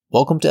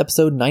Welcome to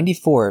episode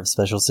 94 of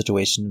Special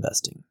Situation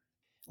Investing.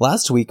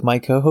 Last week, my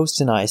co-host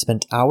and I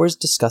spent hours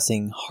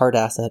discussing hard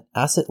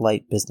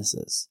asset-light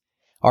businesses.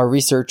 Our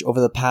research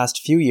over the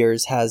past few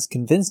years has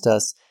convinced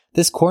us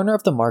this corner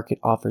of the market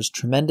offers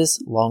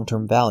tremendous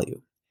long-term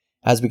value.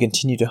 As we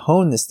continue to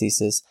hone this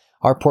thesis,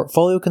 our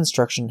portfolio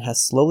construction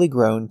has slowly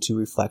grown to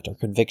reflect our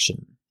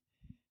conviction.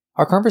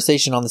 Our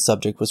conversation on the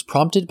subject was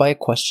prompted by a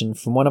question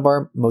from one of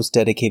our most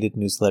dedicated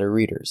newsletter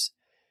readers.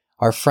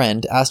 Our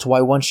friend asked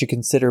why one should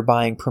consider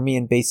buying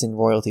Permian Basin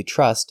Royalty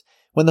Trust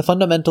when the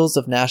fundamentals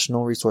of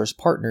National Resource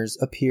Partners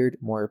appeared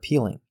more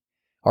appealing.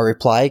 Our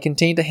reply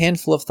contained a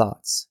handful of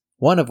thoughts,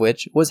 one of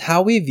which was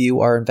how we view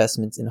our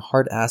investments in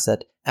hard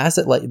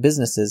asset-light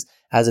businesses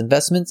as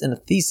investments in a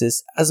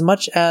thesis as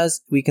much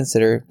as we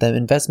consider them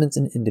investments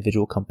in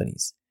individual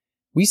companies.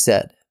 We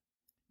said,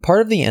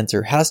 part of the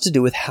answer has to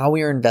do with how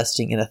we are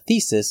investing in a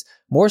thesis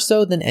more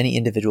so than any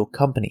individual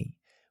company.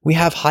 We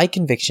have high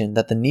conviction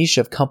that the niche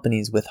of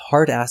companies with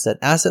hard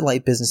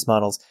asset-light business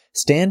models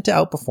stand to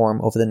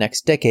outperform over the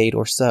next decade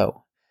or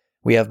so.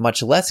 We have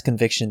much less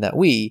conviction that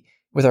we,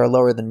 with our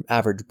lower than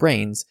average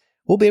brains,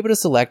 will be able to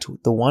select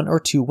the one or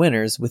two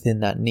winners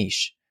within that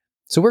niche.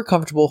 So we're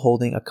comfortable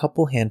holding a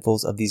couple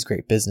handfuls of these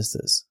great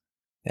businesses.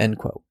 End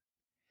quote.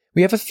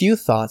 We have a few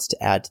thoughts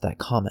to add to that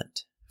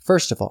comment.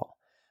 First of all,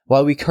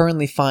 while we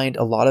currently find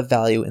a lot of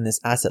value in this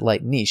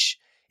asset-light niche,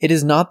 it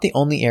is not the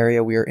only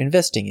area we are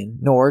investing in,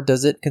 nor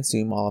does it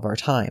consume all of our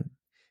time.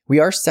 We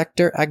are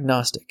sector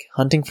agnostic,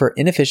 hunting for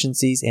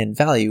inefficiencies and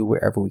value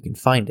wherever we can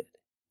find it.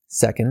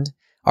 Second,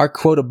 our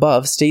quote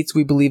above states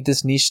we believe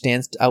this niche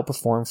stands to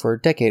outperform for a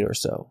decade or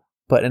so,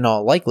 but in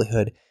all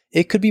likelihood,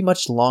 it could be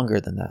much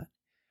longer than that.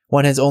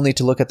 One has only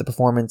to look at the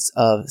performance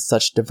of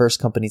such diverse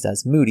companies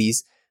as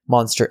Moody's,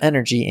 Monster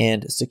Energy,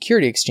 and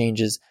security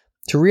exchanges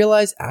to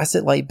realize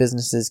asset-light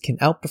businesses can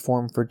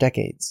outperform for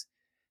decades.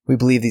 We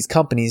believe these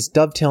companies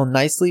dovetail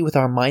nicely with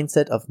our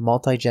mindset of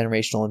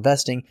multi-generational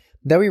investing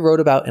that we wrote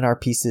about in our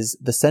pieces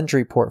The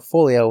Century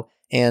Portfolio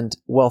and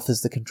Wealth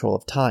is the Control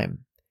of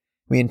Time.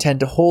 We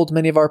intend to hold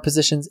many of our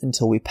positions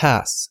until we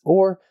pass,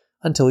 or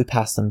until we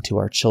pass them to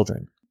our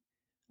children.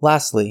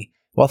 Lastly,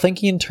 while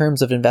thinking in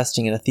terms of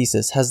investing in a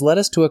thesis has led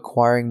us to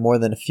acquiring more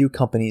than a few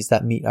companies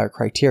that meet our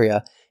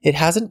criteria, it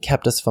hasn't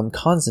kept us from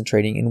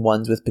concentrating in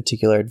ones with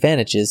particular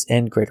advantages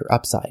and greater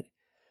upside.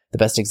 The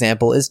best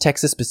example is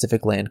Texas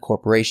Pacific Land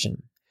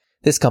Corporation.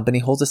 This company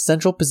holds a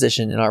central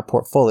position in our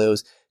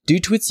portfolios due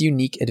to its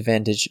unique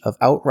advantage of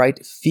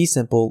outright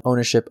fee-simple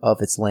ownership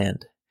of its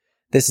land.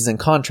 This is in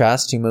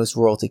contrast to most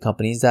royalty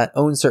companies that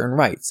own certain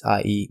rights,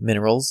 i.e.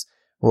 minerals,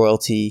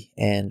 royalty,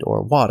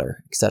 and/or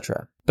water,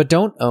 etc., but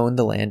don't own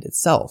the land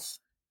itself.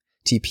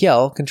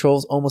 TPL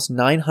controls almost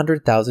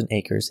 900,000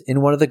 acres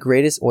in one of the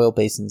greatest oil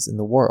basins in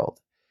the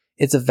world.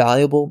 It's a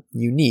valuable,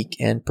 unique,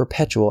 and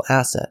perpetual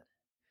asset.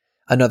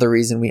 Another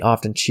reason we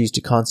often choose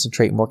to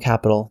concentrate more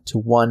capital to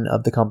one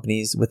of the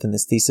companies within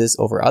this thesis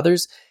over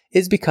others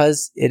is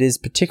because it is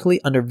particularly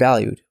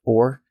undervalued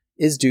or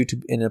is due to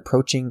an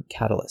approaching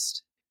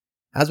catalyst.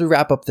 As we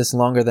wrap up this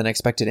longer than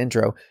expected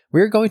intro,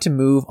 we are going to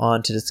move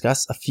on to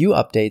discuss a few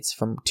updates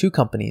from two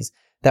companies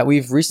that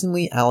we've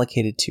recently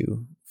allocated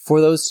to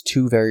for those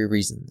two very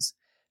reasons.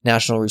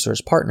 National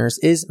Resource Partners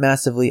is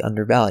massively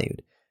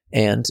undervalued,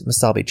 and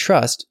Masabi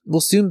Trust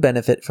will soon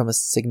benefit from a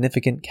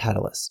significant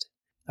catalyst.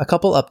 A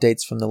couple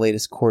updates from the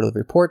latest quarterly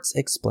reports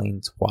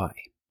explains why.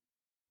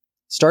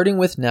 Starting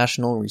with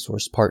National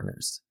Resource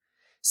Partners.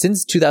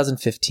 Since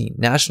 2015,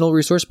 National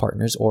Resource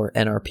Partners, or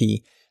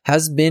NRP,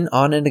 has been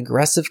on an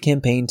aggressive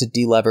campaign to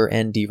delever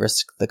and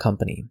de-risk the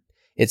company.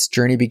 Its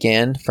journey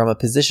began from a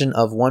position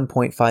of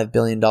 $1.5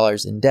 billion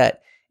in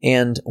debt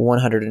and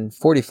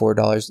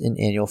 $144 in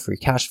annual free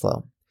cash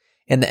flow.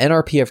 And the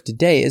NRP of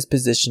today is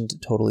positioned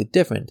totally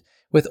different,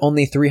 with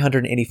only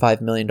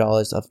 $385 million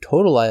of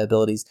total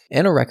liabilities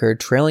and a record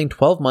trailing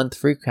 12-month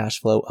free cash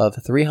flow of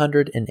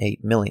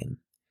 $308 million.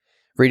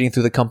 Reading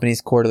through the company's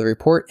quarterly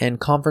report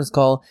and conference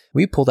call,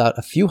 we pulled out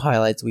a few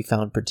highlights we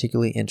found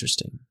particularly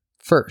interesting.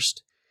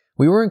 First,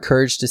 we were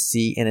encouraged to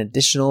see an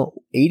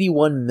additional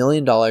 $81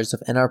 million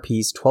of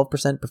NRP's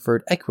 12%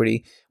 preferred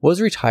equity was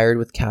retired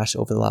with cash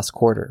over the last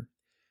quarter.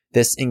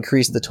 This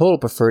increased the total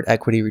preferred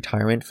equity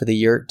retirement for the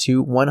year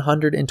to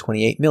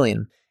 $128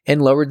 million, and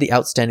lowered the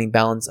outstanding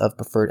balance of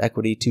preferred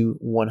equity to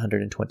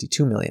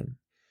 $122 million.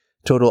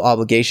 Total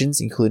obligations,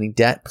 including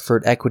debt,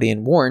 preferred equity,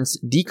 and warrants,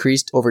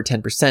 decreased over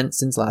 10%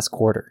 since last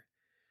quarter.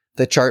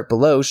 The chart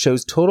below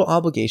shows total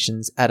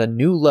obligations at a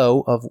new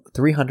low of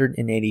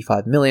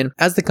 $385 million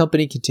as the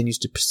company continues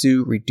to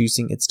pursue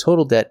reducing its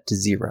total debt to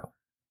zero.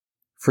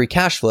 Free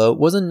cash flow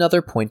was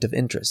another point of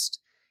interest.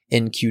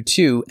 In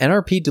Q2,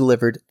 NRP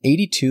delivered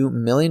 $82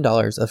 million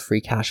of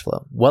free cash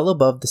flow, well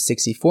above the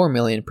 $64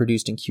 million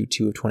produced in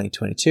Q2 of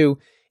 2022,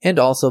 and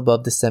also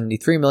above the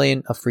 $73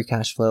 million of free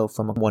cash flow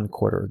from 1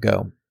 quarter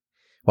ago.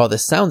 While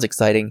this sounds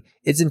exciting,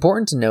 it's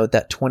important to note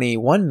that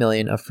 $21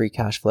 million of free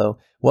cash flow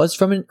was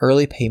from an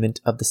early payment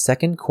of the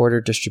second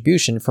quarter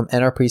distribution from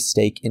NRP's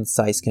stake in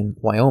Sisecam,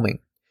 Wyoming.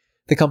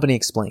 The company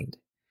explained,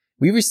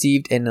 we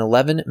received an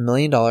 $11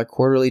 million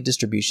quarterly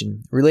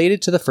distribution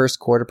related to the first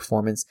quarter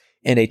performance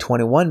and a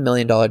 $21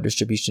 million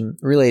distribution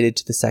related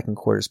to the second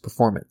quarter's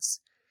performance.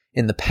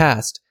 In the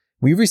past,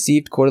 we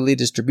received quarterly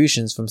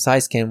distributions from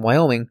Syscan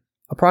Wyoming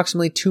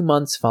approximately 2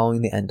 months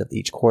following the end of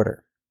each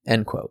quarter."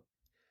 End quote.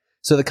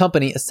 So the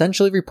company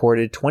essentially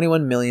reported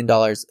 $21 million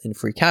in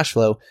free cash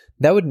flow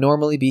that would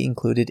normally be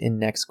included in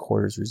next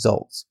quarter's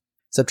results.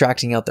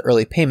 Subtracting out the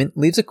early payment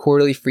leaves a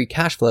quarterly free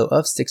cash flow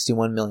of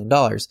 $61 million,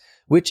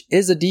 which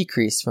is a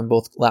decrease from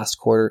both last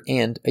quarter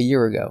and a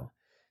year ago.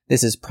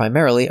 This is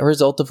primarily a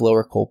result of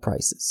lower coal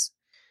prices.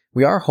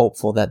 We are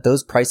hopeful that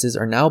those prices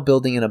are now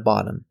building in a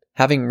bottom,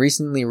 having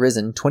recently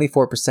risen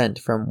 24%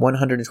 from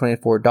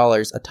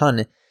 $124 a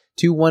ton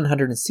to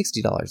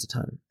 $160 a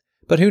ton.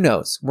 But who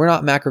knows? We're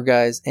not macro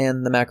guys,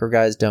 and the macro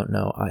guys don't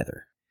know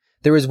either.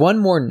 There is one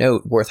more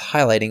note worth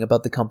highlighting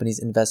about the company's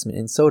investment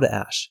in soda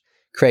ash.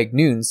 Craig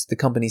Nunes, the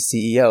company's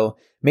CEO,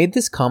 made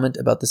this comment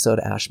about the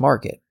soda ash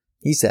market.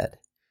 He said,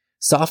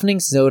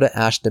 "Softening soda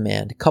ash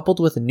demand, coupled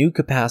with new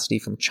capacity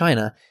from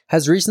China,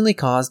 has recently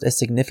caused a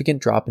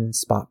significant drop in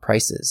spot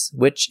prices,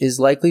 which is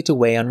likely to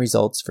weigh on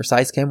results for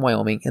Syscan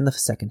Wyoming in the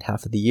second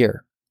half of the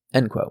year."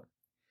 End quote.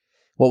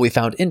 What we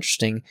found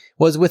interesting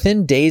was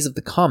within days of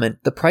the comment,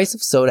 the price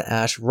of soda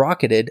ash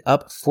rocketed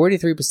up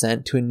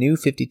 43% to a new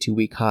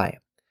 52-week high.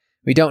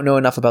 We don't know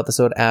enough about the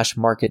soda ash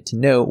market to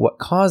know what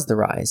caused the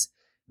rise.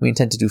 We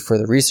intend to do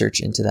further research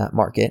into that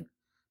market,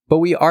 but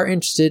we are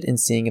interested in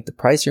seeing if the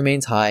price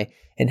remains high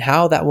and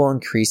how that will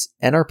increase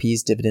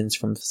NRP's dividends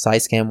from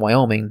Syscan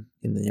Wyoming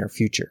in the near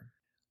future.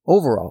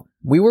 Overall,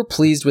 we were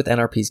pleased with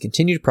NRP's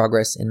continued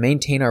progress and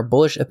maintain our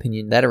bullish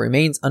opinion that it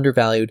remains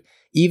undervalued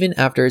even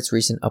after its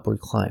recent upward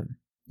climb.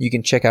 You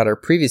can check out our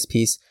previous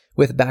piece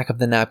with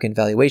back-of-the-napkin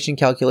valuation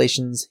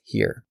calculations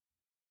here.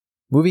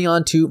 Moving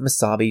on to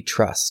MSB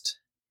Trust.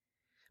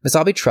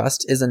 MSB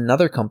Trust is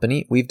another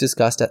company we've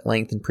discussed at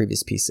length in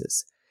previous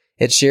pieces.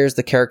 It shares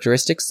the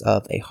characteristics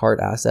of a hard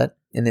asset,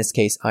 in this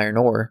case iron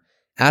ore,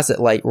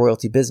 asset-light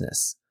royalty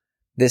business.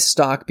 This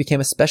stock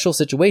became a special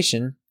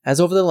situation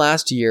as over the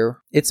last year,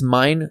 its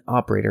mine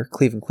operator,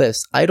 Cleveland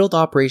Cliffs, idled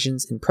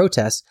operations in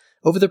protest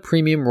over the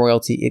premium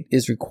royalty it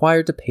is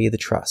required to pay the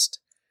trust.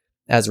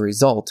 As a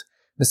result,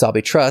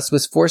 MSB Trust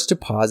was forced to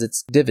pause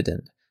its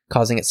dividend,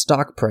 causing its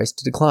stock price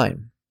to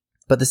decline.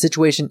 But the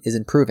situation is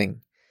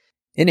improving.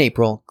 In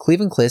April,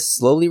 Cleveland Cliffs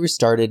slowly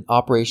restarted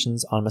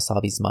operations on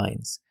MSB's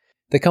mines.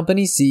 The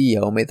company's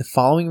CEO made the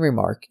following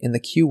remark in the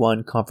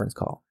Q1 conference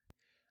call.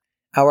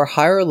 "Our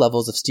higher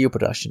levels of steel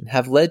production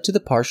have led to the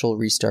partial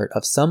restart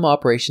of some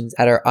operations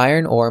at our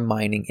iron ore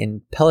mining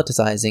and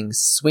pelletizing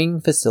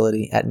swing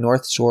facility at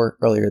North Shore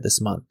earlier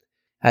this month.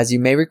 As you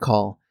may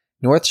recall,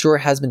 North Shore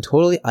has been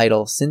totally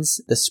idle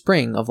since the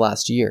spring of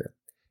last year.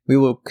 We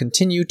will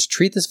continue to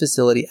treat this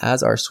facility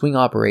as our swing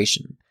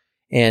operation,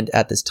 and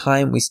at this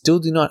time, we still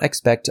do not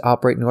expect to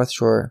operate North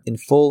Shore in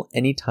full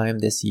any time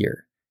this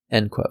year."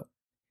 End quote.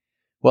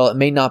 While it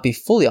may not be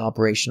fully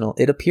operational,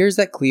 it appears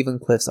that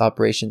Cleveland Cliffs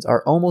operations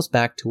are almost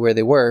back to where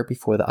they were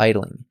before the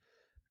idling.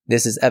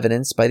 This is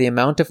evidenced by the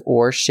amount of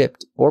ore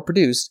shipped or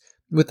produced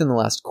within the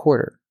last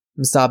quarter.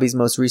 MSB's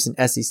most recent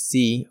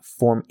SEC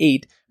Form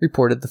 8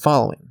 reported the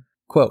following,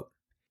 quote,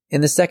 "In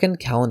the second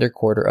calendar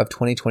quarter of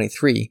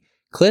 2023,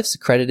 Cliffs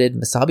credited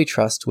MSB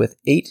Trust with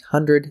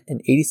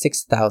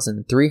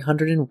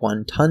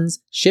 886,301 tons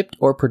shipped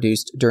or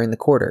produced during the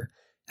quarter,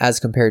 as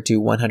compared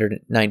to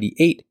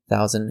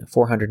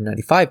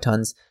 198,495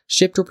 tons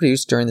shipped or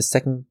produced during the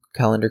second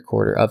calendar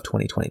quarter of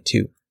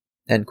 2022.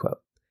 End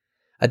quote.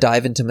 A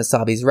dive into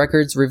MSB's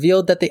records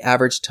revealed that the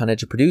average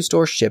tonnage produced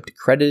or shipped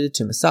credited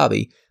to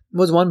MSB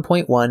was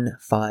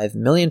 1.15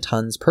 million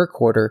tons per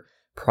quarter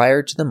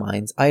prior to the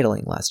mine's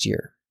idling last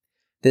year.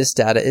 This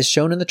data is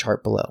shown in the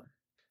chart below.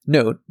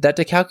 Note that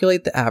to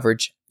calculate the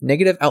average,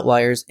 negative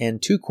outliers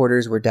and 2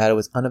 quarters where data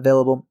was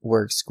unavailable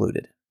were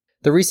excluded.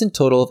 The recent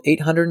total of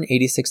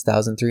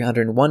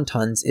 886,301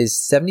 tons is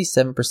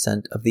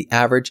 77% of the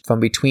average from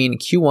between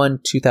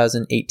Q1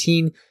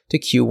 2018 to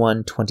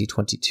Q1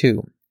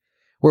 2022.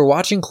 We're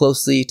watching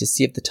closely to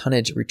see if the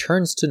tonnage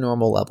returns to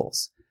normal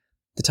levels.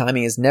 The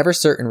timing is never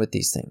certain with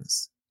these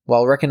things.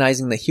 While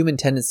recognizing the human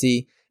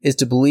tendency is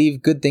to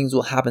believe good things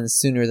will happen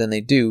sooner than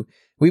they do,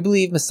 we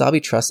believe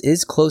MSB Trust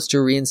is close to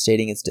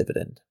reinstating its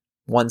dividend.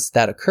 Once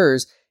that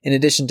occurs, in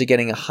addition to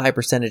getting a high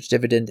percentage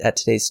dividend at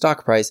today's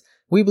stock price,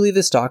 we believe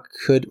the stock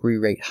could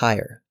re-rate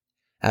higher.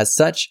 As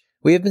such,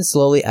 we have been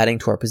slowly adding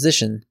to our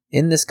position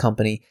in this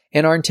company,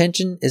 and our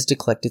intention is to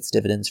collect its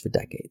dividends for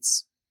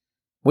decades.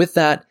 With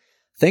that,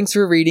 thanks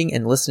for reading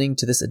and listening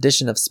to this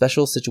edition of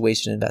Special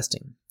Situation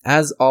Investing.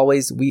 As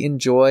always, we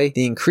enjoy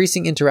the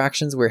increasing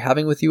interactions we're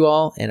having with you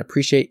all and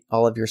appreciate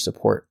all of your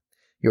support.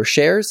 Your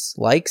shares,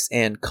 likes,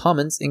 and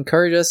comments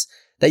encourage us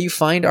that you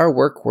find our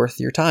work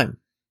worth your time.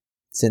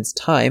 Since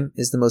time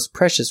is the most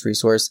precious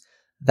resource,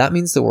 that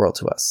means the world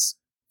to us.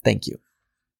 Thank you.